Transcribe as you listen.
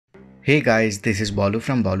Hey guys, this is Balu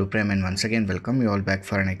from Balu Prime and once again welcome you all back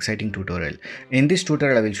for an exciting tutorial. In this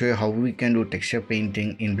tutorial I will show you how we can do texture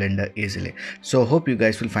painting in Blender easily. So hope you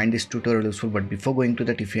guys will find this tutorial useful, but before going to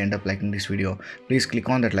that, if you end up liking this video, please click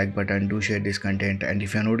on that like button, do share this content, and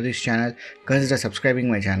if you are new to this channel, consider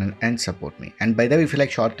subscribing my channel and support me. And by the way, if you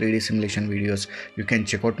like short 3D simulation videos, you can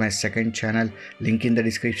check out my second channel, link in the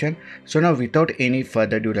description. So now without any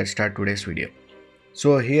further ado, let's start today's video.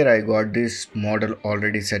 So here I got this model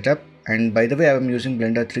already set up, and by the way I am using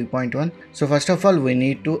Blender 3.1. So first of all we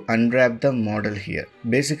need to unwrap the model here.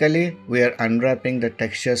 Basically we are unwrapping the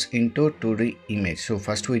textures into 2D image. So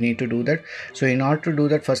first we need to do that. So in order to do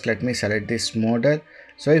that, first let me select this model.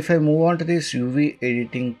 So if I move on to this UV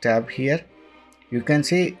editing tab here, you can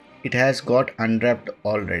see it has got unwrapped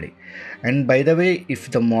already. And by the way, if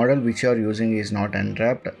the model which you are using is not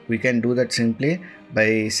unwrapped, we can do that simply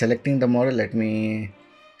by selecting the model. Let me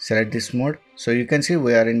select this mode. So you can see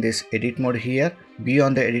we are in this edit mode here. Be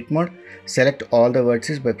on the edit mode, select all the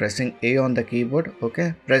vertices by pressing A on the keyboard.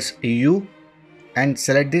 Okay, press U and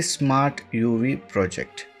select this smart UV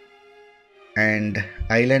project, and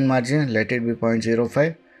island margin, let it be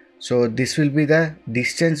 0.05. so this will be the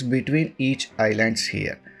distance between each islands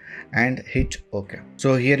here, and hit OK.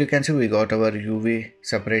 So here you can see we got our UV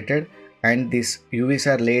separated and these UVs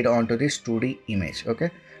are laid onto this 2D image. Okay,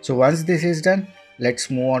 so once this is done,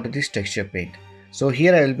 let's move on to this texture paint. So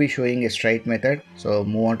here I will be showing a straight method. So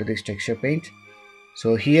move on to this texture paint.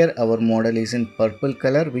 So here our model is in purple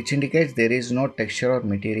color, which indicates there is no texture or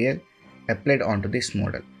material applied onto this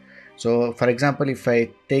model. So for example, if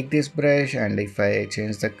I take this brush and if I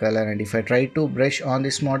change the color and if I try to brush on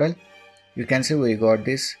this model, you can see we got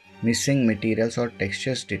this missing materials or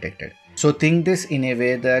textures detected. So think this in a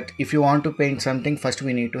way that if you want to paint something, first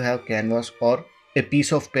we need to have canvas or a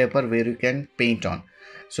piece of paper where you can paint on.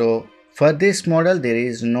 So for this model there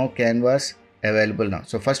is no canvas available now.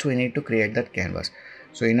 So first we need to create that canvas.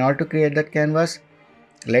 So in order to create that canvas,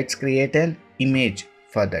 let's create an image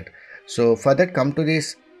for that. So for that, come to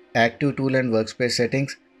this active tool and workspace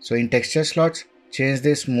settings. So in texture slots, change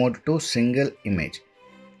this mode to single image,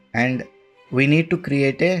 and we need to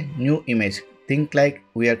create a new image. Think like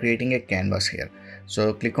we are creating a canvas here.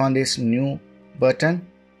 So click on this new button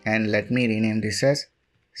and let me rename this as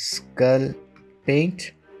skull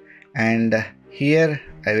paint, and here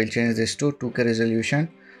I will change this to 2K resolution.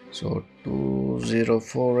 So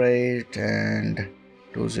 2048 and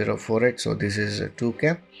 2048. So this is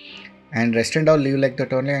 2K, and rest and all leave like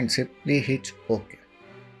that only and simply hit OK.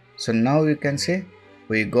 So now you can see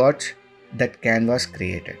we got that canvas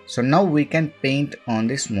created. So now we can paint on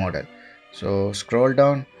this model. So scroll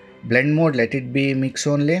down, blend mode, let it be mix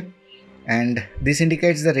only, and this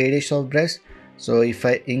indicates the radius of brush. So if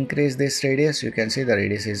I increase this radius, you can see the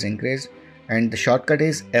radius is increased, and the shortcut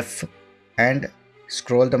is F, and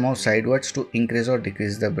scroll the mouse sideways to increase or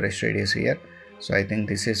decrease the brush radius here. So I think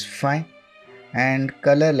this is fine, and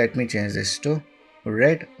color, let me change this to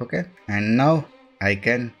red. Okay, and now I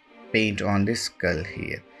can paint on this skull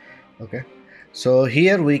here. Okay, so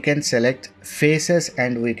here we can select faces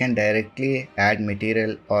and we can directly add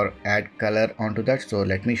material or add color onto that. So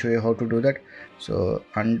let me show you how to do that. So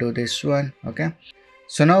undo this one. Okay,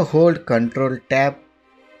 so now hold Control Tab,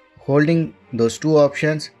 holding those two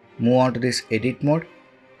options, move on to this edit mode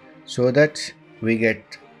so that we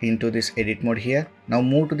get into this edit mode here. Now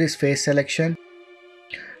move to this face selection.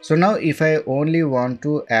 So now if I only want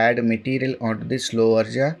to add material onto this lower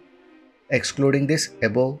jaw, excluding this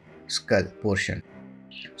above skull portion,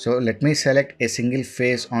 so let me select a single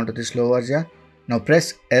face onto this lower jaw. Now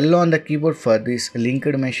press L on the keyboard for these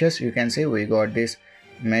linked meshes. You can see we got this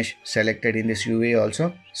mesh selected in this UV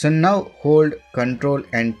also. So now hold Control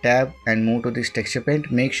and Tab and move to this texture paint.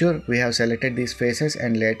 Make sure we have selected these faces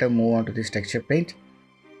and later move on to this texture paint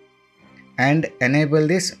and enable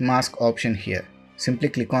this mask option here. Simply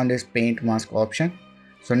click on this paint mask option.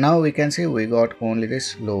 So now we can see we got only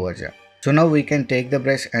this lower jaw. So now we can take the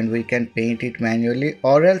brush and we can paint it manually,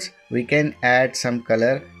 or else we can add some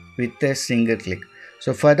color with a single click.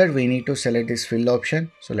 So for that we need to select this fill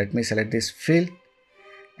option. So let me select this fill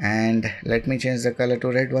and let me change the color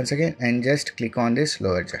to red once again and just click on this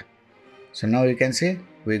lower jaw. So now you can see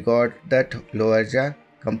we got that lower jaw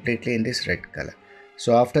completely in this red color.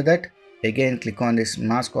 So after that, again click on this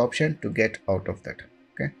mask option to get out of that.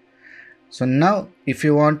 Okay, so now if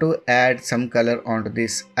you want to add some color onto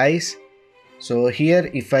this eyes, so here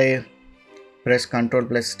if I press Ctrl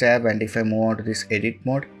plus Tab and if I move on to this edit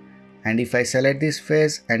mode and if I select this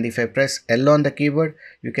face and if I press L on the keyboard,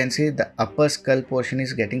 you can see the upper skull portion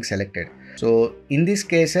is getting selected. So in these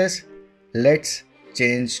cases, let's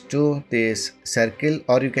change to this circle,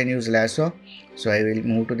 or you can use lasso. So I will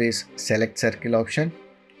move to this select circle option,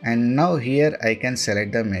 and now here I can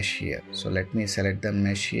select the mesh here. So let me select the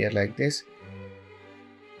mesh here like this.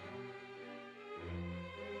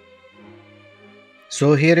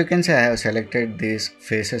 So here you can say I have selected these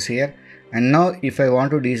faces here, and now if I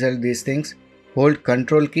want to deselect these things, hold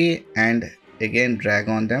Control key and again drag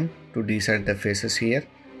on them to deselect the faces here.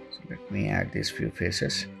 So let me add these few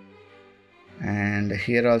faces, and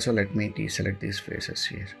here also let me deselect these faces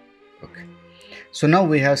here. Okay, so now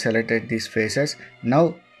we have selected these faces.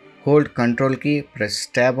 Now hold Control key, press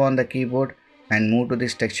tab on the keyboard and move to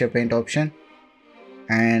this texture paint option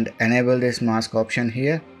and enable this mask option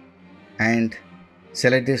here, and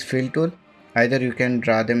select this fill tool. Either you can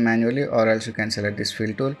draw them manually or else you can select this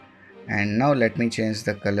fill tool. And now let me change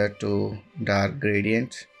the color to dark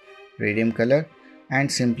gradient color,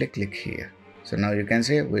 and simply click here. So now you can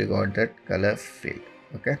see we got that color fill.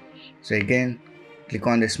 Okay, so again click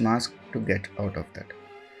on this mask to get out of that.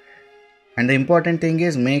 And the important thing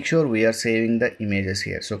is make sure we are saving the images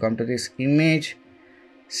here. So come to this image,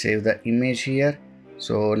 save the image here.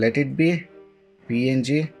 So let it be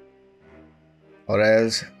PNG, or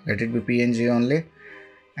else let it be PNG only,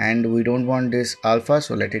 and we don't want this alpha,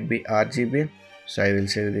 so let it be RGB. So I will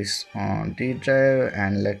save this on D drive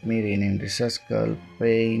and let me rename this as Skull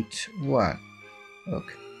Paint 1.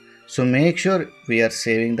 Okay, so make sure we are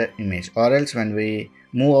saving the image, or else when we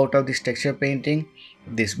move out of this texture painting,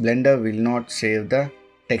 this blender will not save the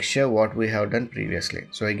texture what we have done previously.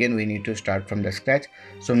 So again we need to start from the scratch.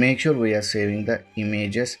 So make sure we are saving the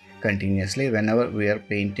images continuously whenever we are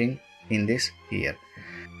painting in this here.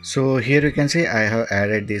 So here you can see I have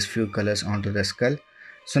added these few colors onto the skull.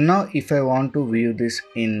 So now if I want to view this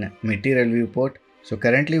in material viewport, so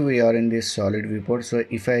currently we are in this solid viewport. So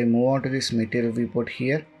if I move on to this material viewport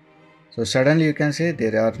here, so suddenly you can see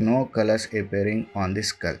there are no colors appearing on this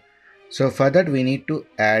skull. So for that we need to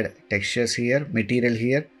add textures here, material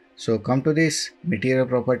here. So come to this material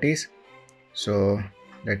properties. So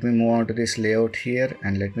let me move on to this layout here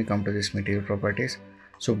and let me come to this material properties.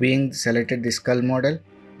 So being selected the skull model,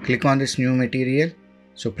 click on this new material.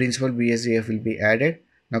 So principal BSDF will be added.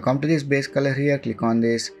 Now come to this base color here, click on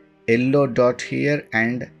this yellow dot here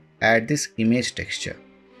and add this image texture.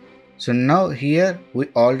 So now here we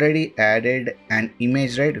already added an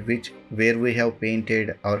image, right, where we have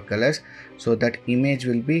painted our colors. So that image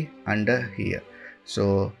will be under here.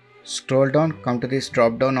 So scroll down, come to this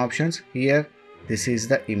drop down options here. This is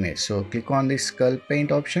the image. So click on this skull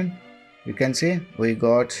paint option. You can see we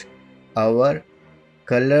got our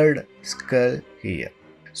colored skull here.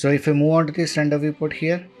 So if I move on to this render viewport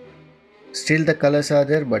here, still the colors are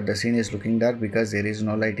there, but the scene is looking dark because there is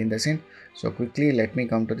no light in the scene. So quickly let me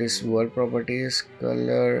come to this world properties,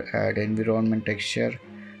 color, add environment texture,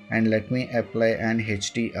 and let me apply an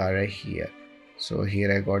HDRI here. So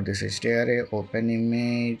here I got this HDRI, open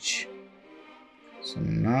image. So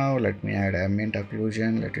now let me add ambient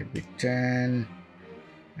occlusion, let it be 10,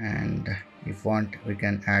 and if want we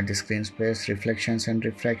can add the screen space, reflections and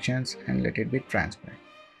refractions, and let it be transparent.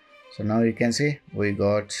 So now you can see we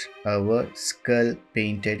got our skull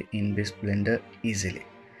painted in this blender easily.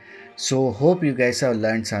 So hope you guys have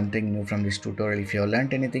learned something new from this tutorial. If you have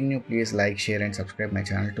learned anything new, please like, share and subscribe my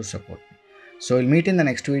channel to support me. So we'll meet in the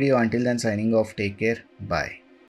next video. Until then, signing off. Take care. Bye.